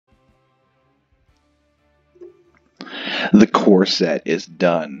The core set is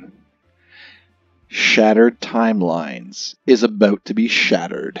done. Shattered Timelines is about to be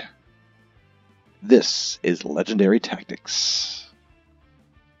shattered. This is Legendary Tactics.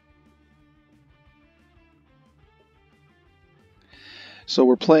 So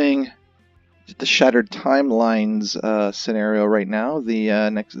we're playing the Shattered Timelines scenario right now,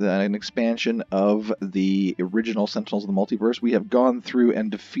 an expansion of the original Sentinels of the Multiverse. We have gone through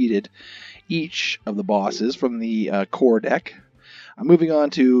and defeated each of the bosses from the core deck. I'm moving on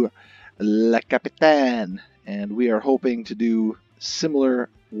to CAPITAN, and we are hoping to do similar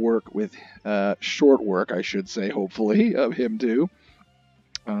work with short work, I should say, hopefully, of him too.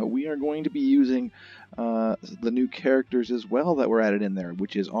 We are going to be using the new characters as well that were added in there,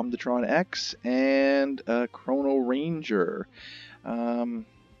 which is Omnitron X and Chrono Ranger.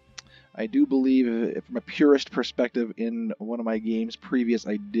 I do believe, from a purist perspective, in one of my games previous,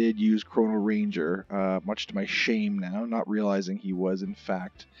 I did use Chrono Ranger, much to my shame now, not realizing he was, in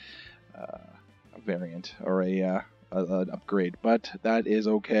fact, a variant or an upgrade, but that is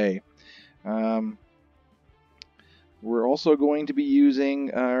okay. We're also going to be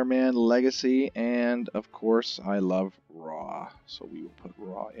using our man Legacy, and of course I love Raw, so we will put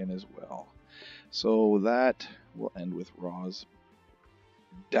Raw in as well. So that will end with Raw's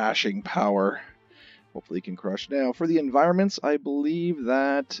dashing power. Hopefully he can crush. Now for the environments, I believe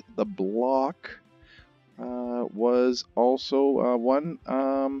that the block was also one.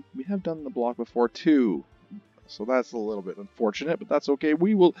 We have done the block before too, so that's a little bit unfortunate, but that's okay.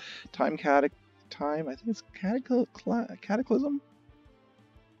 We will time, I think it's Cataclysm.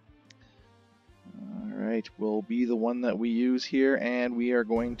 Alright, will be the one that we use here, and we are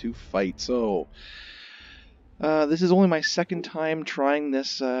going to fight. So, this is only my second time trying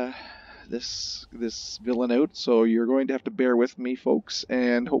this this villain out, so you're going to have to bear with me, folks,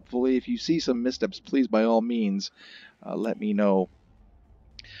 and hopefully if you see some missteps, please, by all means, let me know.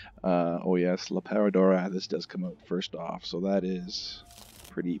 Oh yes, La Paradora, this does come out first off, so that is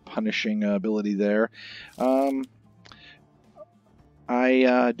pretty punishing ability there.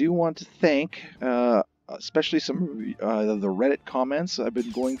 I do want to thank especially some of the Reddit comments I've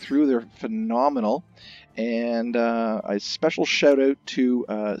been going through. They're phenomenal, and a special shout out to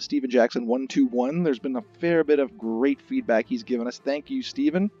Steven Jackson 121. There's been a fair bit of great feedback he's given us. Thank you,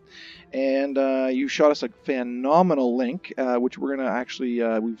 Steven. And you shot us a phenomenal link, which we're going to actually,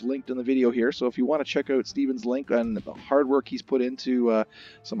 we've linked in the video here. So if you want to check out Steven's link and the hard work he's put into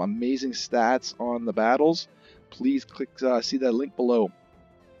some amazing stats on the battles, please click see that link below.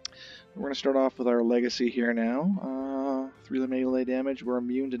 We're going to start off with our Legacy here now. 3 melee damage. We're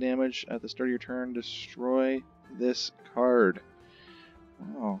immune to damage at the start of your turn. Destroy this card.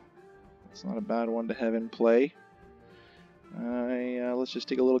 Wow, that's not a bad one to have in play. Let's just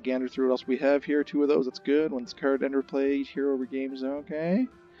take a little gander through what else we have here. 2 of those, that's good. Once card enter play, each hero regains, okay.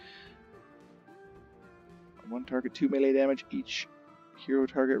 1 target, 2 melee damage. Each hero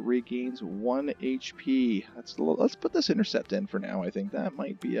target regains 1 HP. Let's put this intercept in for now. I think that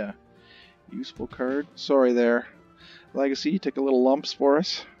might be a useful card. Sorry there, Legacy. Take a little lumps for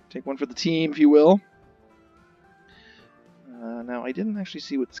us. Take one for the team, if you will. Now, I didn't actually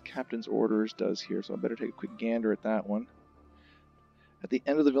see what this Captain's Orders does here, so I better take a quick gander at that one. At the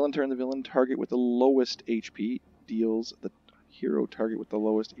end of the villain turn, the villain target with the lowest HP deals the hero target with the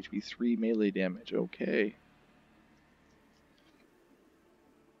lowest HP 3 melee damage. Okay.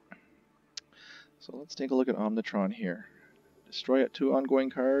 So let's take a look at Omnitron here. Destroy at 2 ongoing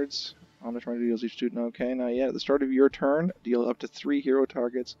cards. Omnitron deals each student. Okay, not yet. At the start of your turn, deal up to 3 hero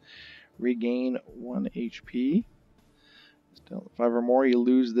targets. Regain 1 HP. Still 5 or more, you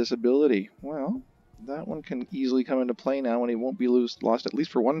lose this ability. Well, that one can easily come into play now, and he won't be lost at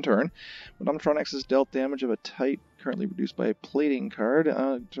least for 1 turn. But Omnitron X is dealt damage of a type currently reduced by a plating card.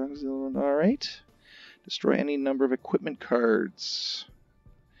 Alright. Destroy any number of equipment cards.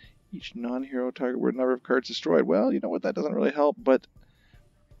 Each non-hero target where number of cards destroyed. Well, you know what? That doesn't really help, but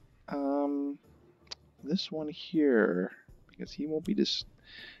this one here, because he won't be just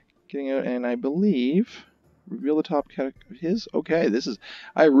getting out, and I believe reveal the top category of his. Okay,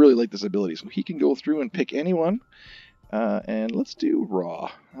 I really like this ability, so he can go through and pick anyone. And let's do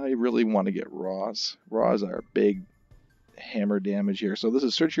Raw. I really want to get Raws. Raws are big hammer damage here. So this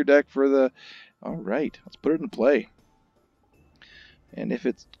is search your deck for the. All right, let's put it in play. And if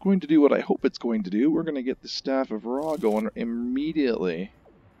it's going to do what I hope it's going to do, we're going to get the Staff of Raw going immediately.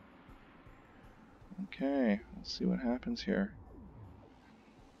 Okay, let's see what happens here.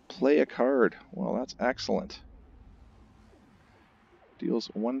 Play a card. Well, that's excellent. Deals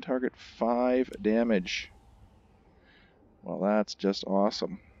 1 target 5 damage. Well, that's just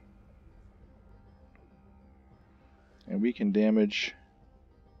awesome. And we can damage...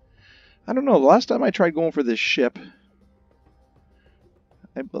 I don't know, the last time I tried going for this ship...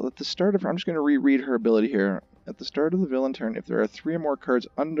 At the start of... I'm just going to reread her ability here. At the start of the villain turn, if there are 3 or more cards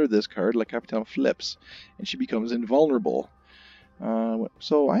under this card, Le Capitan flips, and she becomes invulnerable.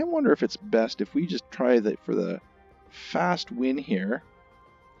 So I wonder if it's best if we just try for the fast win here,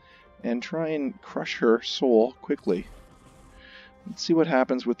 and try and crush her soul quickly. Let's see what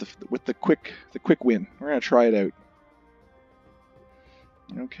happens with the quick win. We're gonna try it out.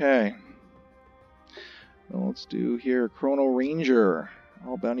 Okay. Well, let's do here Chrono Ranger.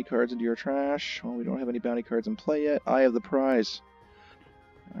 All bounty cards into your trash. Well, we don't have any bounty cards in play yet. Eye of the prize.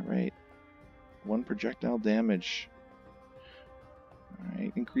 Alright. 1 projectile damage.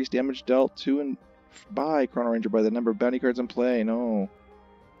 Alright. Increased damage dealt to and by Chrono Ranger by the number of bounty cards in play. No.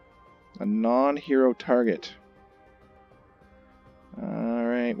 A non-hero target.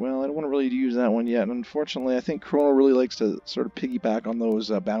 Alright. Well, I don't want to really use that one yet. Unfortunately, I think Chrono really likes to sort of piggyback on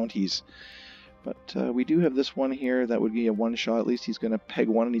those bounties. But we do have this one here that would be a one-shot. At least he's going to peg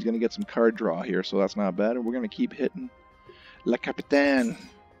one and he's going to get some card draw here, so that's not bad. And we're going to keep hitting Le Capitan.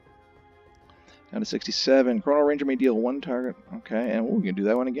 Down to 67. Chrono Ranger may deal 1 target. Okay, and we can do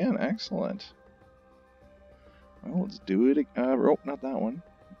that one again. Excellent. Well, let's do it. Oh, not that one.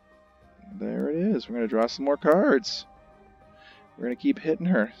 There it is. We're going to draw some more cards. We're going to keep hitting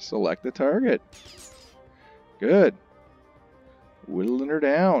her. Select the target. Good. Whittling her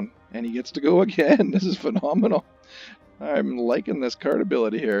down. And he gets to go again. This is phenomenal. I'm liking this card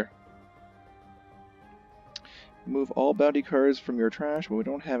ability here. Move all bounty cards from your trash, but we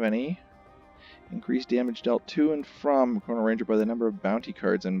don't have any. Increase damage dealt to and from Chrono Ranger by the number of bounty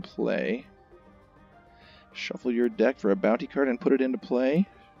cards in play. Shuffle your deck for a bounty card and put it into play.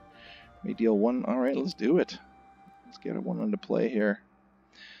 May deal 1. Alright, let's do it. Let's get a 1 into play here.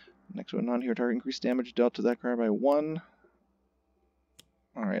 Next one, non-hero target. Increase damage dealt to that card by 1.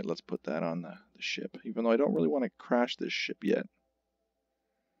 Alright, let's put that on the ship, even though I don't really want to crash this ship yet.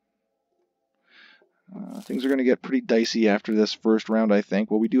 Things are going to get pretty dicey after this first round, I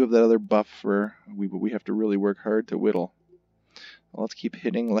think. Well, we do have that other buff for... but we have to really work hard to whittle. Well, let's keep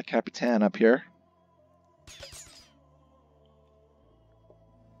hitting Le Capitan up here.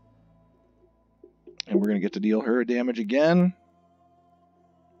 And we're going to get to deal her damage again.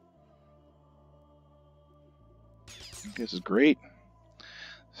 This is great.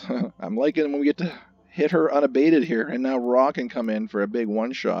 I'm liking when we get to hit her unabated here, and now Raw can come in for a big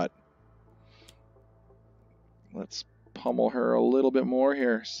one-shot. Let's pummel her a little bit more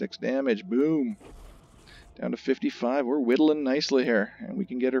here. 6 damage, boom. Down to 55. We're whittling nicely here, and we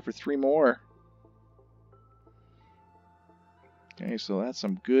can get her for 3 more. Okay, so that's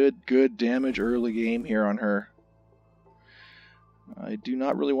some good damage early game here on her. I do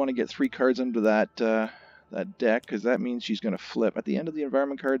not really want to get 3 cards under that deck, because that means she's going to flip. At the end of the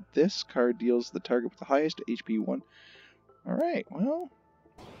environment card, this card deals the target with the highest HP 1. Alright, well,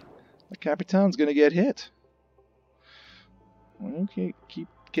 the Capitan's going to get hit. Okay, keep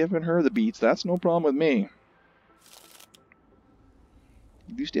giving her the beats. That's no problem with me.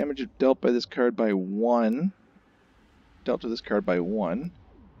 Reduce damage dealt by this card by 1. Dealt to this card by 1.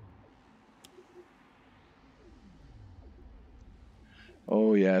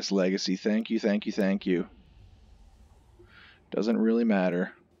 Oh yes, Legacy. Thank you, thank you, thank you. Doesn't really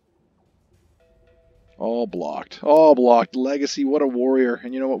matter. All blocked. All blocked. Legacy, what a warrior.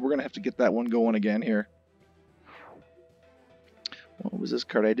 And you know what? We're going to have to get that one going again here. What was this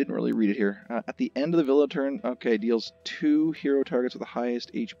card? I didn't really read it here. At the end of the villain turn, okay, deals 2 hero targets with the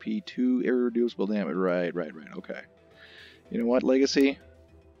highest HP, 2 irreducible damage. Right, okay. You know what, Legacy?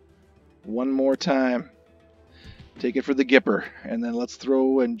 One more time. Take it for the Gipper, and then let's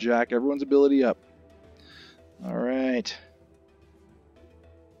throw and jack everyone's ability up. Alright.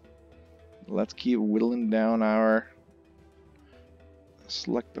 Let's keep whittling down our...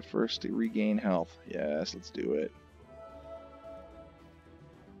 Select the first to regain health. Yes, let's do it.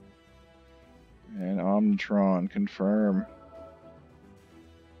 And Omnitron, confirm.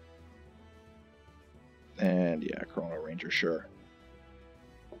 And yeah, Chrono Ranger, sure.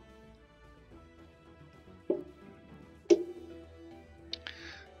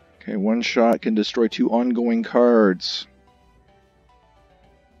 Okay, one shot can destroy 2 ongoing cards.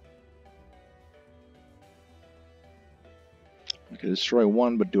 I could destroy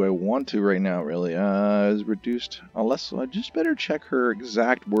 1, but do I want to right now, really? Is reduced. Unless, I just better check her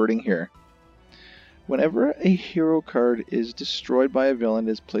exact wording here. Whenever a hero card is destroyed by a villain,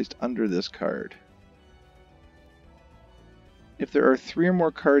 it is placed under this card. If there are 3 or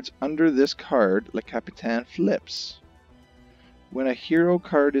more cards under this card, Le Capitan flips. When a hero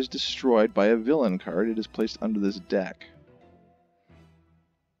card is destroyed by a villain card, it is placed under this deck.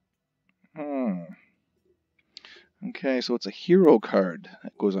 Okay, so it's a hero card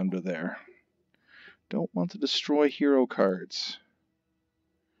that goes under there. Don't want to destroy hero cards.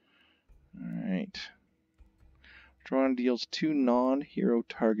 Alright. Drawn deals 2 non-hero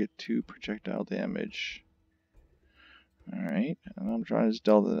target 2 projectile damage. Alright, and I'm trying to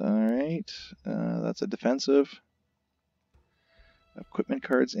deal the. Alright, that's a defensive. Equipment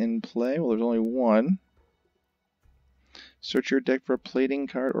cards in play. Well, there's only one. Search your deck for a plating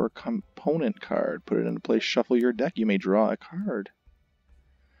card or a component card. Put it into play, shuffle your deck. You may draw a card.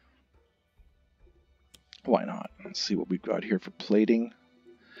 Why not? Let's see what we've got here for plating.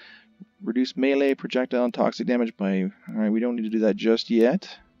 Reduce melee, projectile, and toxic damage by... Alright, we don't need to do that just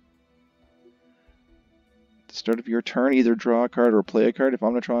yet. At the start of your turn, either draw a card or play a card. If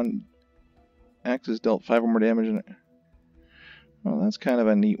Omnitron X is dealt 5 or more damage in it. Well, that's kind of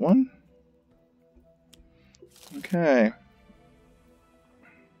a neat one. Okay.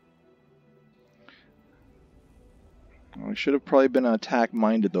 I should have probably been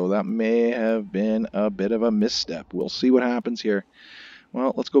attack-minded, though. That may have been a bit of a misstep. We'll see what happens here.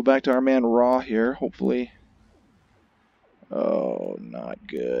 Well, let's go back to our man Raw here, hopefully. Oh, not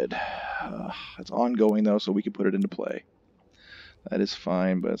good. It's ongoing, though, so we can put it into play. That is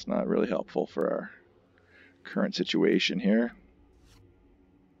fine, but it's not really helpful for our current situation here.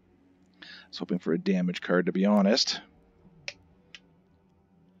 I was hoping for a damage card, to be honest.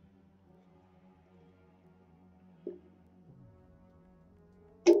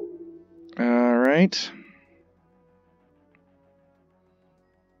 Alright.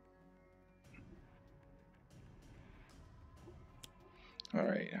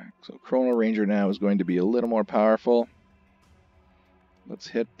 Alright, so Chrono Ranger now is going to be a little more powerful. Let's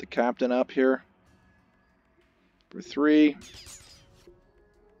hit the captain up here for 3.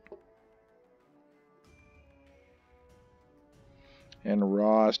 And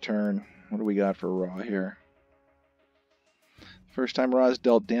Raw's turn. What do we got for Raw here? First time Raw is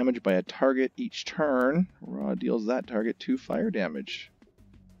dealt damage by a target each turn, Raw deals that target 2 fire damage.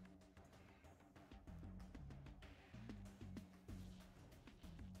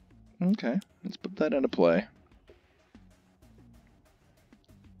 Okay, let's put that into play.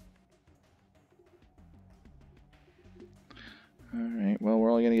 Alright, well,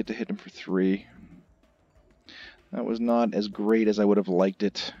 we're only going to get to hit him for 3. That was not as great as I would have liked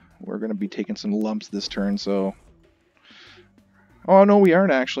it. We're going to be taking some lumps this turn, so... Oh, no, we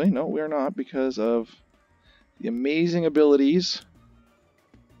aren't actually. No, we are not, because of the amazing abilities.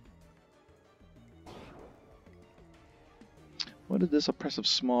 What did this oppressive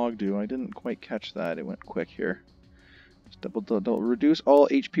smog do? I didn't quite catch that. It went quick here. Just double. Reduce all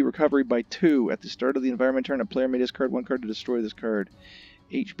HP recovery by 2. At the start of the environment turn, a player may discard 1 card to destroy this card.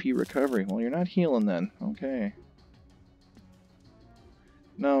 HP recovery. Well, you're not healing then. Okay.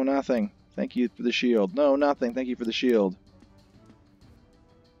 No, nothing. Thank you for the shield. No, nothing. Thank you for the shield.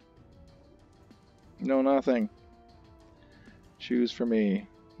 No, nothing. Choose for me.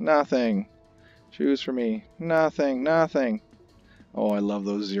 Nothing. Choose for me. Nothing. Nothing. Oh, I love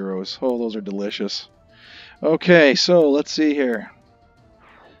those zeros. Oh, those are delicious. Okay, so let's see here.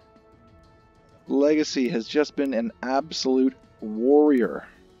 Legacy has just been an absolute warrior.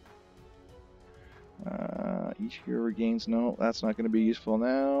 Each hero regains... No, that's not going to be useful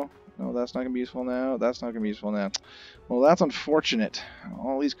now. No, that's not going to be useful now. That's not going to be useful now. Well, that's unfortunate.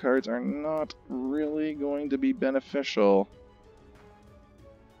 All these cards are not really going to be beneficial.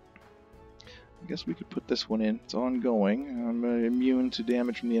 I guess we could put this one in. It's ongoing. I'm immune to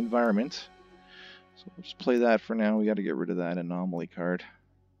damage from the environment. So we'll just play that for now. We got to get rid of that anomaly card.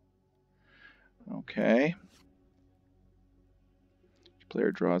 Okay. Each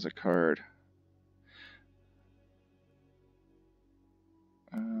player draws a card.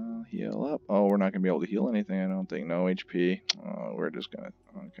 Heal up. Oh, we're not going to be able to heal anything, I don't think. No HP. Oh, we're just going to...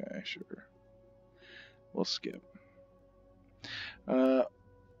 Okay, sure. We'll skip.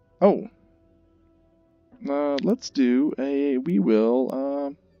 Let's do a... We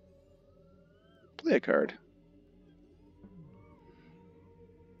will play a card.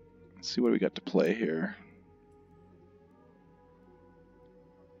 Let's see what we got to play here.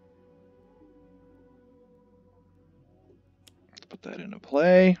 Let's put that into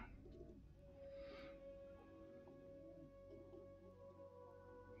play.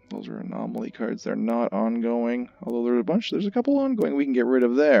 Those are anomaly cards. They're not ongoing. Although there's a couple ongoing we can get rid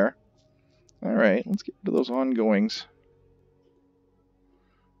of there. Alright, let's get rid of those ongoings.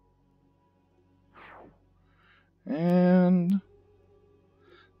 And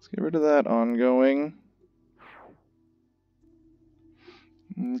let's get rid of that ongoing.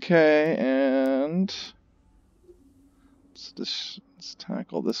 Okay, and let's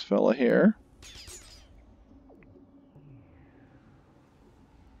tackle this fella here.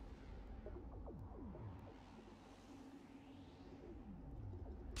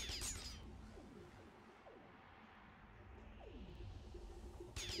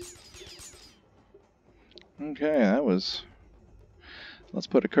 Okay, that was... Let's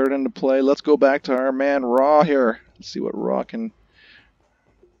put a card into play. Let's go back to our man Raw here. Let's see what Raw can...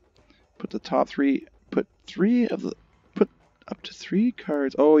 Put the top three... Put up to 3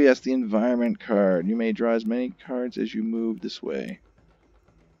 cards. Oh yes, the environment card. You may draw as many cards as you move this way.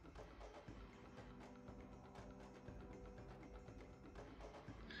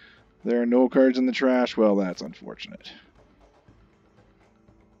 There are no cards in the trash. Well, that's unfortunate.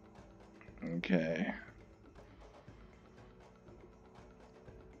 Okay.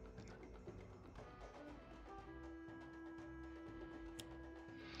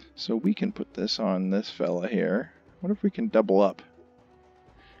 So we can put this on this fella here. What if we can double up?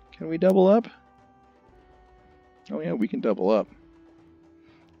 Can we double up? Oh yeah, we can double up.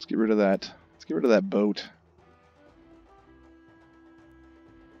 Let's get rid of that. Let's get rid of that boat.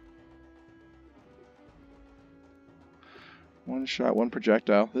 One shot, one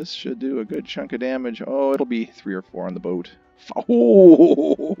projectile. This should do a good chunk of damage. Oh, it'll be 3 or 4 on the boat.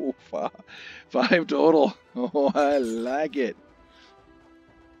 Oh, 5 total. Oh, I like it.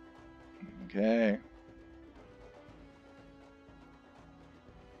 Okay.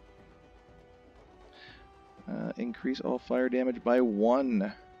 Increase all fire damage by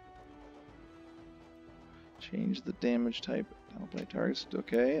 1. Change the damage type. By targets.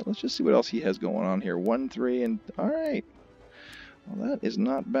 Okay, let's just see what else he has going on here. 1, 3, and alright. Well, that is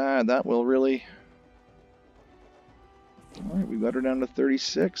not bad. That will really... Alright, we got her down to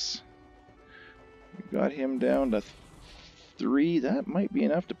 36. We got him down to 3. That might be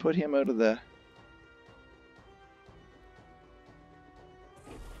enough to put him out of the...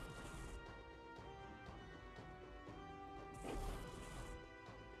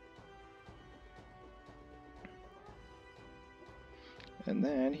 And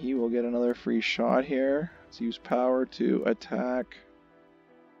then he will get another free shot here. Let's use power to attack.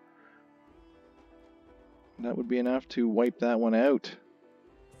 That would be enough to wipe that one out.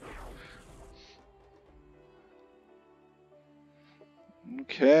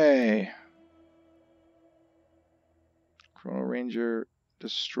 Okay. Chrono Ranger,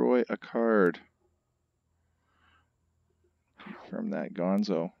 destroy a card. Confirm that,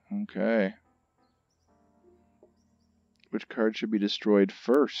 Gonzo. Okay. Which card should be destroyed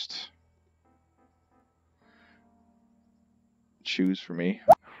first? Choose for me.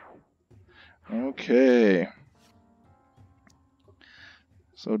 Okay.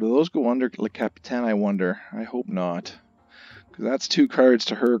 So do those go under Le CAPITAN, I wonder? I hope not. Because that's 2 cards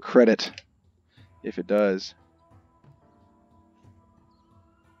to her credit. If it does.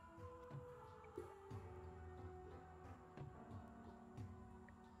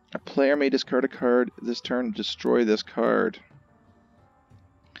 A player may discard a card this turn to destroy this card.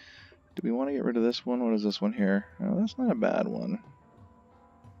 Do we want to get rid of this one? What is this one here? Oh, that's not a bad one.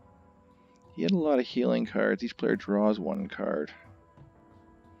 He had a lot of healing cards. Each player draws 1 card.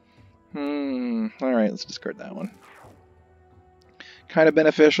 Alright, let's discard that one. Kind of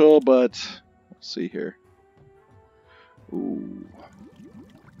beneficial, but we'll see here. Ooh.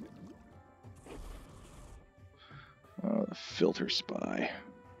 Oh, the filter spy.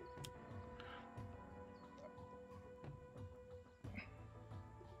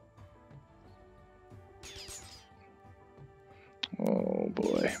 Oh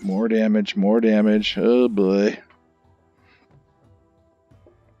boy, more damage, more damage. Oh boy.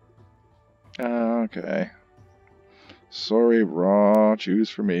 Okay. Sorry, Raw.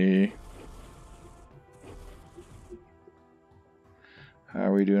 Choose for me. How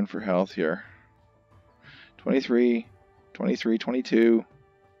are we doing for health here? 23, 23, 22.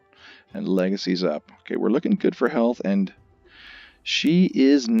 And Legacy's up. Okay, we're looking good for health, and she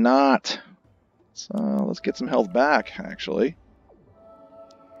is not. So let's get some health back, actually.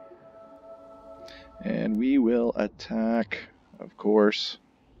 And we will attack, of course,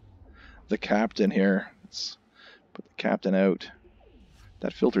 the captain here. Let's put the captain out.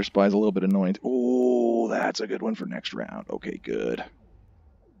 That filter spy is a little bit annoying. Oh, that's a good one for next round. Okay, good.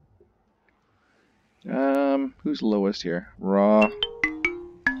 Who's lowest here? Raw.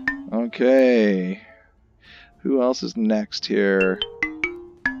 Okay. Who else is next here?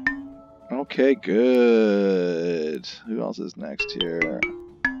 Okay, good. Who else is next here?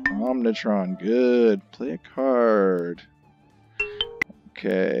 Omnitron, good. Play a card.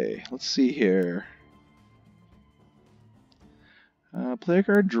 Okay, let's see here. Play a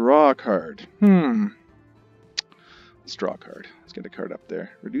card, draw a card. Let's draw a card. Let's get a card up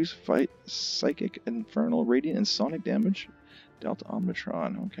there. Reduce fight, psychic, infernal, radiant, and sonic damage. Delta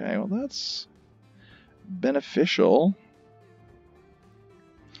Omnitron. Okay, well that's beneficial.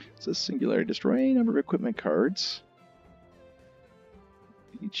 It says singularity. Destroy a number of equipment cards.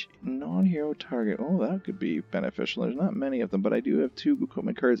 Each non-hero target. Oh, that could be beneficial. There's not many of them, but I do have 2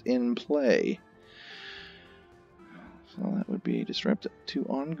 equipment cards in play. So that would be destroy up to 2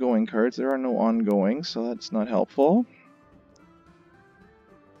 ongoing cards. There are no ongoing, so that's not helpful.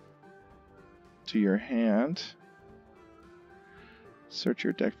 To your hand. Search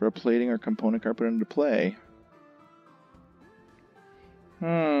your deck for a plating or component card put into play.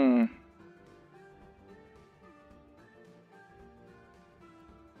 Well,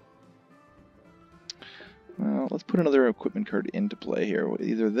 let's put another equipment card into play here.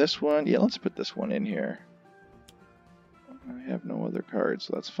 Either this one. Yeah, let's put this one in here. I have no other cards,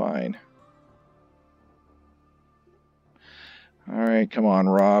 so that's fine. Alright, come on,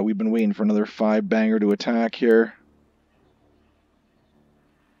 Raw. We've been waiting for another 5-banger to attack here.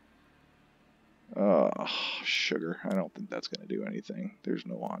 Oh, sugar. I don't think that's going to do anything. There's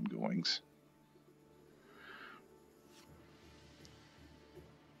no ongoings.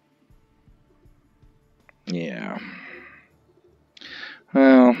 Yeah.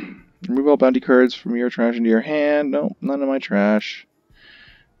 Well, remove all bounty cards from your trash into your hand. Nope, none of my trash.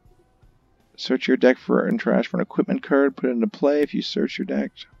 Search your deck for and trash for an equipment card. Put it into play if you search your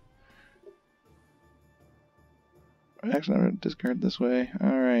deck. Actually, I'm going to discard this way.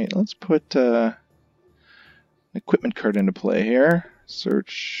 Alright, let's put an equipment card into play here.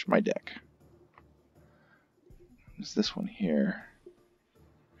 Search my deck. What's this one here?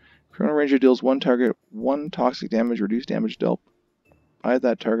 Chrono Ranger deals 1 target, 1 toxic damage, reduced damage dealt by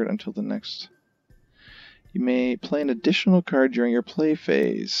that target until the next. You may play an additional card during your play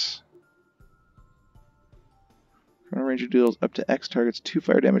phase. Chrono Ranger deals up to X targets 2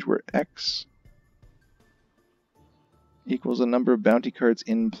 fire damage, where X equals the number of bounty cards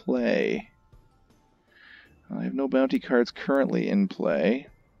in play. I have no bounty cards currently in play.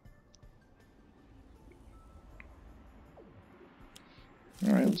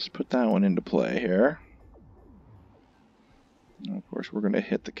 Alright, let's put that one into play here. And of course, we're going to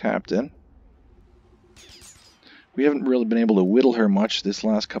hit the captain. We haven't really been able to whittle her much this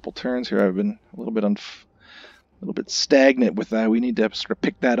last couple turns here. I've been a little bit stagnant with that. We need to sort of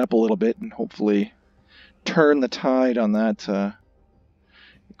pick that up a little bit and hopefully turn the tide on that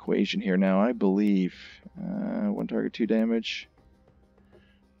equation here now. I believe 1 target, 2 damage.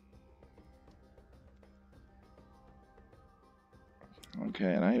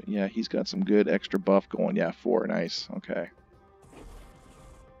 Okay, and yeah, he's got some good extra buff going. Yeah, 4, nice. Okay.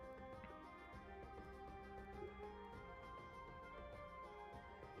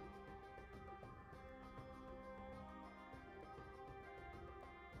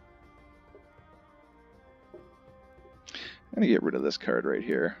 I'm going to get rid of this card right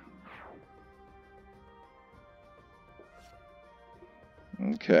here.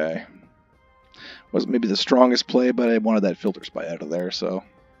 Okay. Wasn't maybe the strongest play, but I wanted that filter spy out of there, so.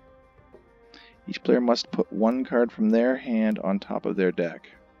 Each player must put 1 card from their hand on top of their deck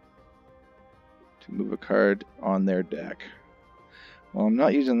to move a card on their deck. Well, I'm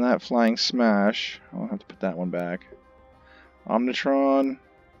not using that flying smash. I'll have to put that one back. Omnitron.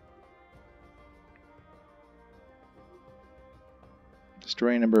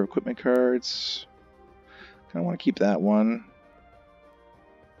 Destroy a number of equipment cards. Kind of want to keep that one.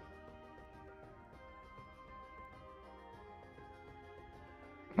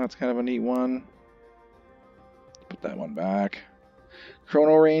 That's kind of a neat one. Put that one back.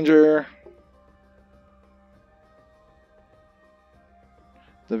 Chrono Ranger.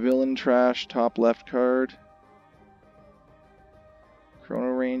 The villain trash, top left card. Chrono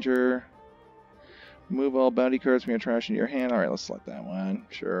Ranger. Move all bounty cards from your trash into your hand. Alright, let's select that one.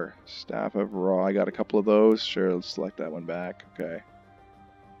 Sure. Staff of Raw. I got a couple of those. Sure, let's select that one back. Okay.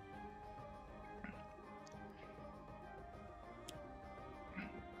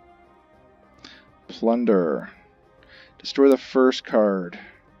 Plunder. Destroy the first card.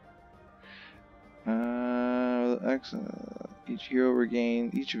 Each hero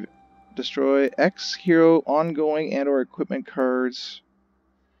regain. Destroy X hero ongoing and or equipment cards.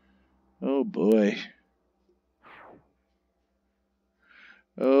 Oh boy.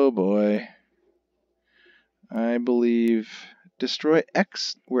 Oh boy. I believe destroy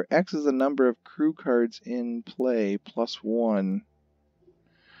X, where X is the number of crew cards in play, +1.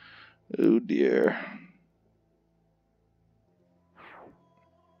 Oh dear.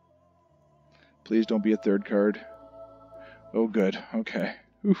 Please don't be a 3rd card. Oh, good. Okay.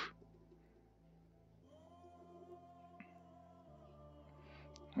 Oof.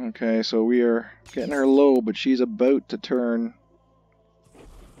 Okay, so we are getting her low, but she's about to turn.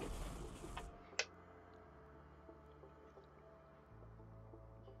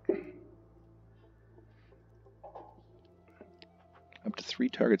 Up to 3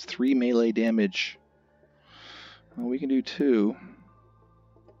 targets, 3 melee damage. Well, we can do 2.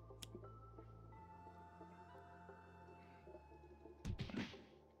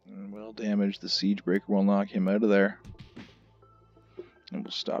 And well damaged. The Siege Breaker will knock him out of there. And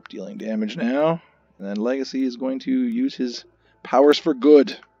we'll stop dealing damage now. And then Legacy is going to use his powers for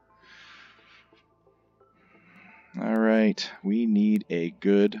good. Alright, we need a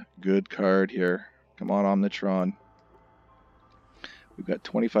good card here. Come on, Omnitron. We've got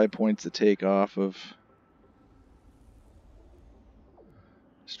 25 points to take off of.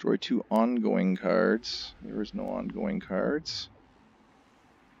 Destroy 2 ongoing cards. There is no ongoing cards.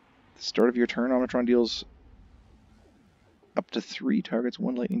 At the start of your turn, Omnitron deals up to 3 targets,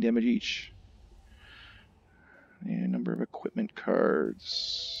 1 lightning damage each. And number of equipment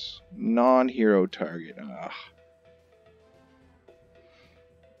cards. Non-hero target. Ugh.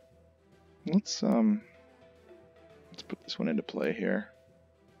 Let's put this one into play here.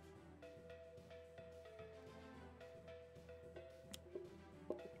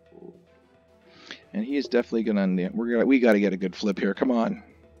 And he is definitely gonna. We gotta get a good flip here. Come on,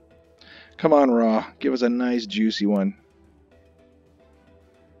 come on, Raw. Give us a nice juicy one.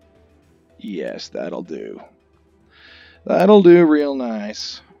 Yes, that'll do. That'll do real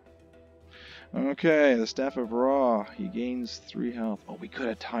nice. Okay, the Staff of Ra. He gains 3 health. Oh, we could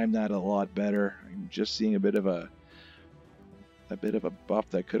have timed that a lot better. I'm just seeing a bit of a buff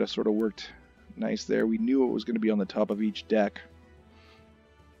that could have sort of worked nice there. We knew it was going to be on the top of each deck.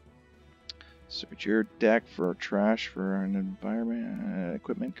 Search your deck for trash for an environment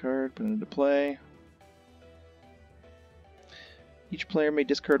equipment card. Put it into play. Each player may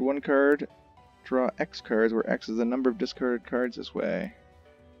discard 1 card. Draw X cards, where X is the number of discarded cards this way.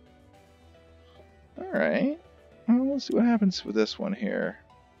 Alright. Well, let's see what happens with this one here.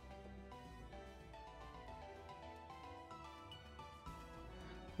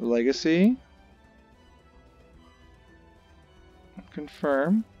 Legacy.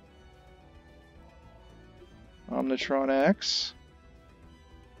 Confirm. Omnitron X.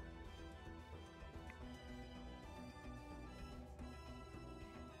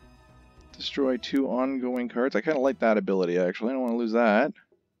 Destroy 2 ongoing cards. I kind of like that ability, actually. I don't want to lose that.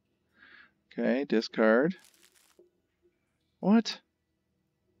 Okay, discard. What?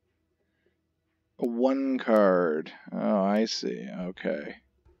 A 1 card. Oh, I see. Okay.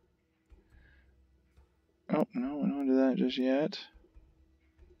 Oh, no, I don't want to do that just yet.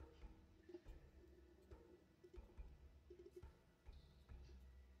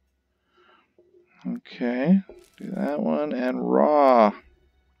 Okay, do that one, and Raw.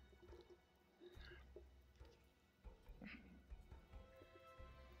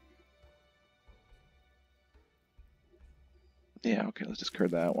 Yeah, okay, let's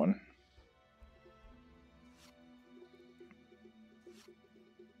discard that one.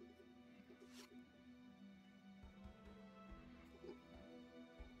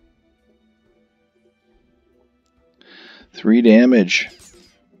 Three damage.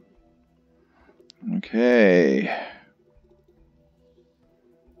 Okay.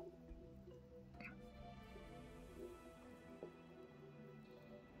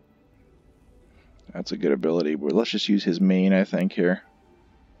 That's a good ability, but let's just use his main, I think, here.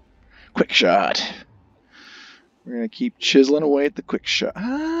 Quick shot. We're going to keep chiseling away at the quick shot.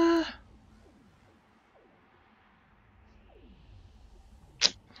 Ah!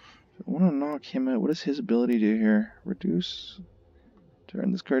 I want to knock him out. What does his ability do here? Reduce.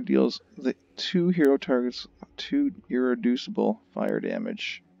 Turn. This card deals the 2 hero targets 2 irreducible fire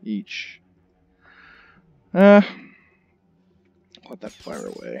damage each. Let that fire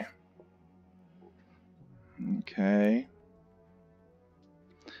away. Okay.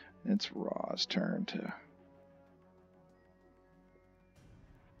 It's Raw's turn to...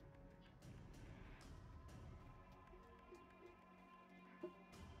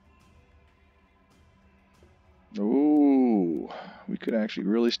 Ooh, we could actually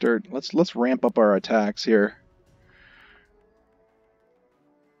really start. Let's ramp up our attacks here.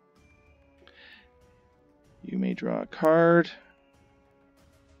 You may draw a card.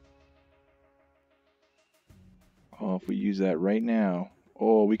 Oh, if we use that right now,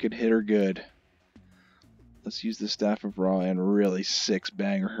 oh, we could hit her good. Let's use the Staff of Ra and really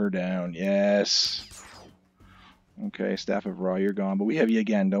 6-banger her down. Yes. Okay, Staff of Ra, you're gone, but we have you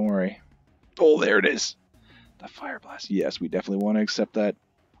again. Don't worry. Oh, there it is. The fire blast. Yes, we definitely want to accept that.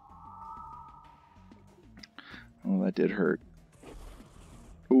 Oh, that did hurt.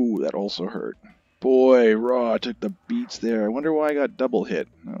 Ooh, that also hurt. Boy, Raw took the beats there. I wonder why I got double hit.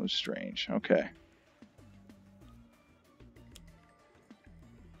 That was strange. Okay.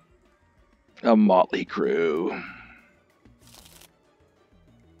 A motley crew.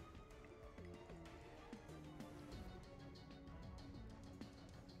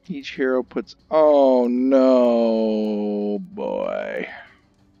 Each hero puts... Oh, no, boy.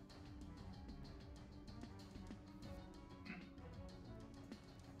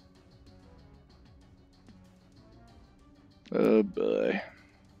 Oh, boy.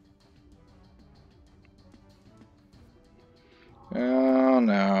 Oh,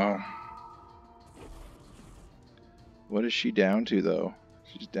 no. What is she down to, though?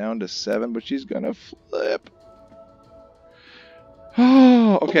 She's down to 7, but she's gonna flip.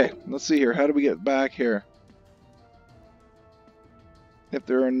 Oh, okay. Let's see here. How do we get back here? If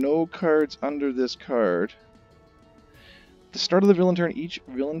there are no cards under this card, at the start of the villain turn, each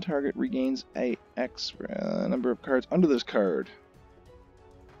villain target regains a X number of cards under this card.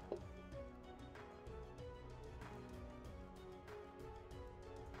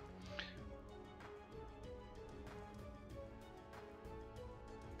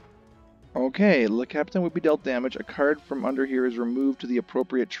 Okay, the Captain would be dealt damage. A card from under here is removed to the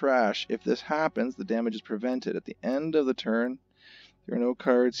appropriate trash. If this happens, the damage is prevented. At the end of the turn, there are no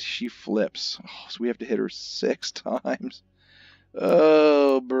cards. She flips. Oh, so we have to hit her 6 times.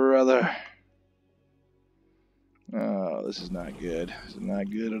 Oh, brother. Oh, this is not good. This is not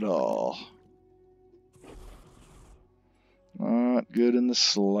good at all. Not good in the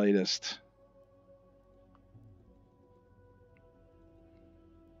slightest.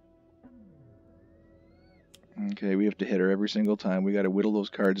 Okay, we have to hit her every single time. We got to whittle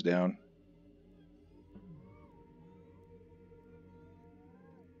those cards down.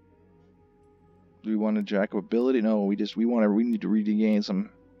 Do we want a jack of ability? No, we need to regain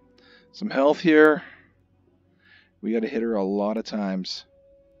some health here. We got to hit her a lot of times.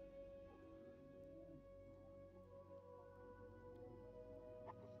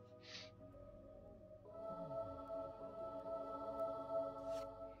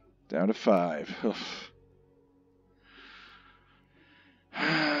 Down to 5.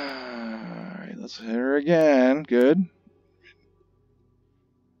 Alright, let's hit her again. Good.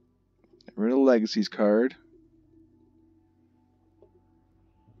 Get rid of Legacy's card.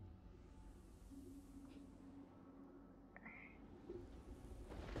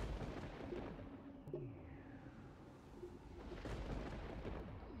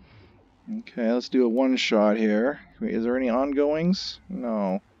 Okay, let's do a one-shot here. Is there any ongoings?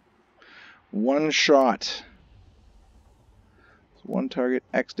 No. One shot. One target,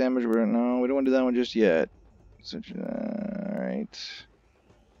 X damage. No, we don't want to do that one just yet. Alright.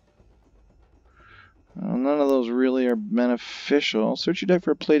 Well, none of those really are beneficial. Search your deck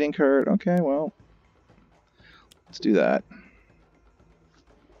for a plating card. Okay, well. Let's do that.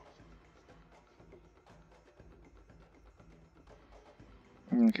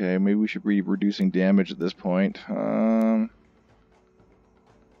 Okay, maybe we should be reducing damage at this point.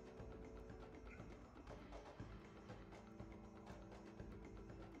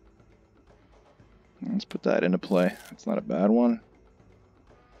 Let's put that into play. That's not a bad one.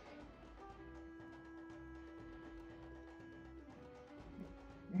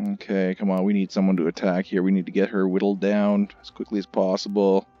 Okay, come on. We need someone to attack here. We need to get her whittled down as quickly as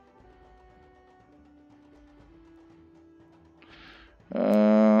possible.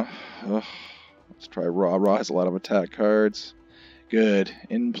 Let's try Raw. Raw has a lot of attack cards. Good.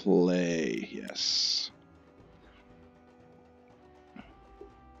 In play. Yes.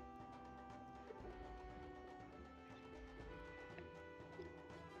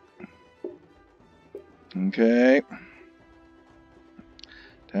 Okay.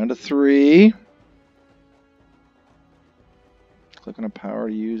 Down to 3. Click on a power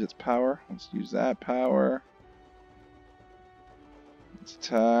to use its power. Let's use that power. Let's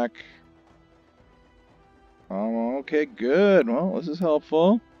attack. Okay, good. Well, this is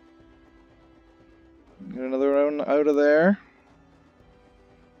helpful. Get another one out of there.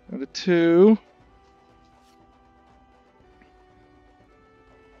 Go to 2.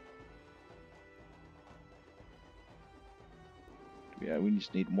 Yeah, we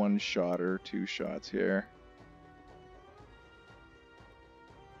just need 1 shot or 2 shots here.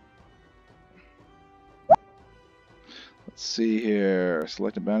 Let's see here.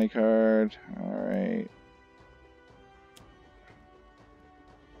 Select a bounty card. Alright.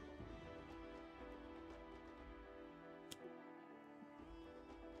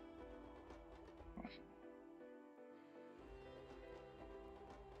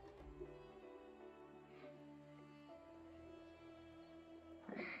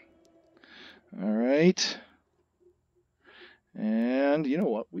 right. And you know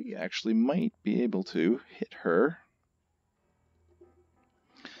what? We actually might be able to hit her.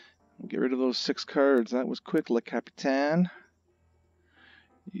 We'll get rid of those 6 cards. That was quick, Le Capitan.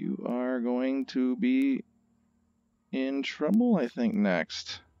 You are going to be in trouble, I think,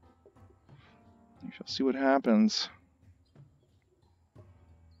 next. We shall see what happens.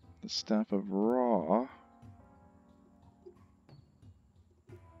 The Staff of Ra.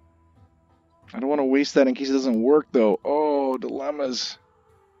 I don't want to waste that in case it doesn't work, though. Oh, dilemmas.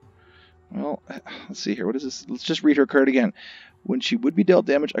 Well, let's see here. What is this? Let's just read her card again. When she would be dealt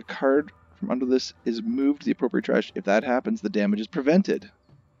damage, a card from under this is moved to the appropriate trash. If that happens, the damage is prevented.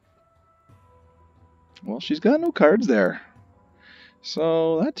 Well, she's got no cards there.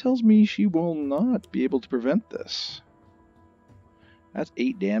 So that tells me she will not be able to prevent this. That's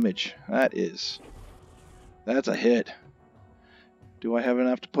 8 damage. That's a hit. Do I have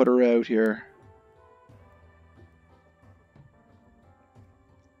enough to put her out here?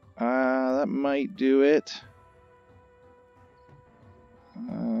 That might do it.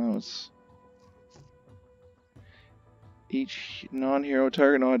 Each non-hero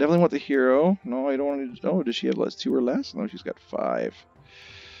target. No, I definitely want the hero. No, I don't want to. Oh, does she have 2 or less? No, she's got 5.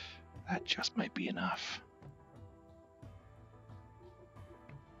 That just might be enough.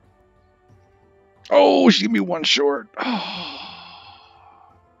 Oh, she gave me 1 short. Oh.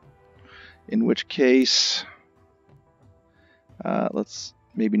 In which case, let's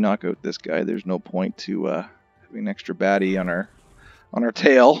maybe knock out this guy. There's no point to having an extra baddie on our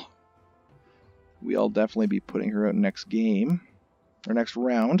tail. We'll definitely be putting her out next game, or next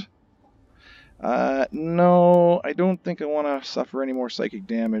round. No, I don't think I want to suffer any more psychic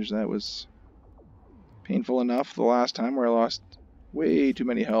damage. That was painful enough the last time where I lost way too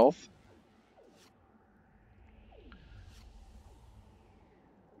many health.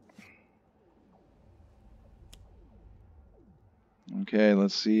 Okay,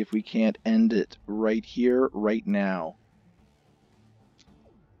 let's see if we can't end it right here, right now.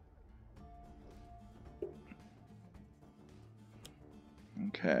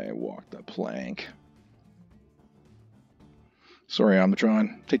 Okay, walk the plank. Sorry,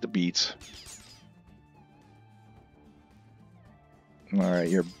 Omnitron. Take the beats. Alright,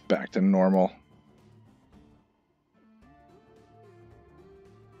 you're back to normal.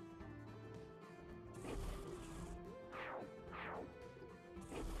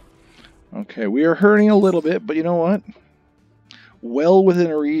 Okay, we are hurting a little bit, but you know what? Well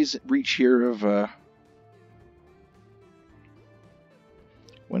within a reach here of...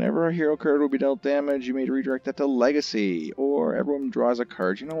 Whenever a hero card will be dealt damage, you may redirect that to Legacy, or everyone draws a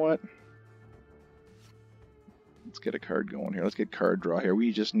card. You know what? Let's get a card going here. Let's get card draw here.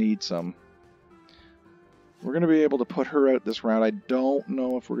 We just need some. We're going to be able to put her out this round. I don't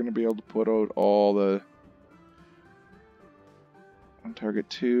know if we're going to be able to put out all the... On target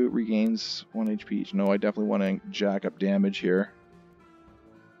 2 regains 1 HP each. No, I definitely want to jack up damage here.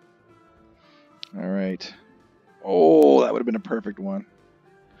 Alright. Oh, that would have been a perfect one.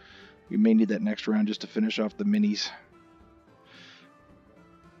 We may need that next round just to finish off the minis.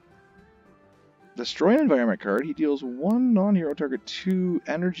 Destroy an environment card. He deals 1 non-hero target 2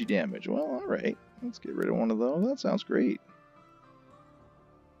 energy damage. Well, alright. Let's get rid of one of those. That sounds great.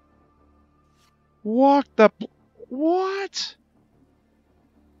 Walk the... What?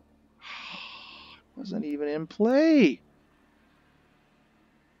 Wasn't even in play.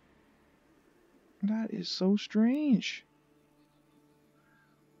 That is so strange.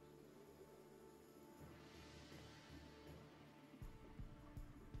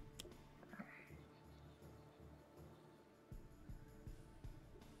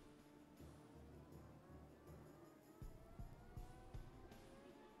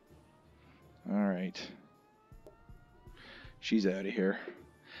 All right. She's out of here.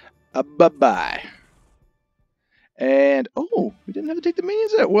 Bye-bye. And, oh, we didn't have to take the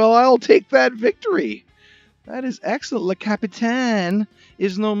minions out. Well, I'll take that victory. That is excellent. Le Capitan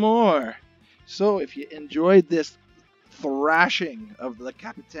is no more. So, if you enjoyed this thrashing of Le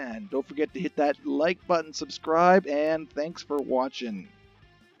Capitan, don't forget to hit that like button, subscribe, and thanks for watching.